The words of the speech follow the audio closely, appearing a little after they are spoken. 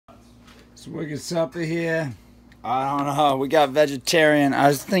So what's up here? I don't know. We got vegetarian. I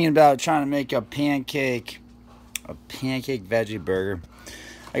was thinking about trying to make a pancake veggie burger.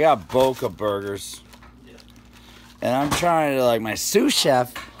 I got Boka burgers, and I'm trying to, like, my sous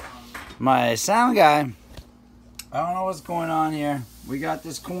chef, my sound guy. I don't know what's going on here. We got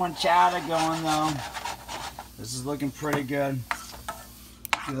this corn chowder going though. This is looking pretty good.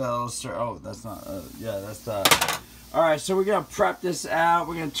 See that little stir? Oh, that's not. Yeah, that's all right, so we're gonna prep this out.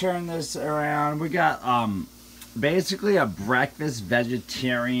 We're gonna turn this around. We got basically a breakfast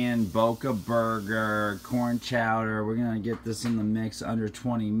vegetarian Boka burger, corn chowder. We're gonna get this in the mix under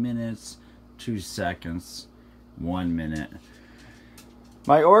 20 minutes, 2 seconds, 1 minute.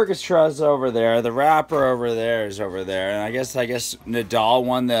 My orchestra's over there. The rapper over there is over there, and I guess Nadal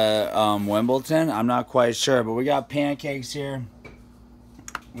won the Wimbledon. I'm not quite sure, but we got pancakes here.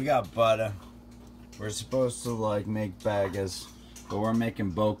 We got butter. We're supposed to, like, make bagas, but we're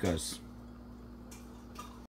making Bokahs.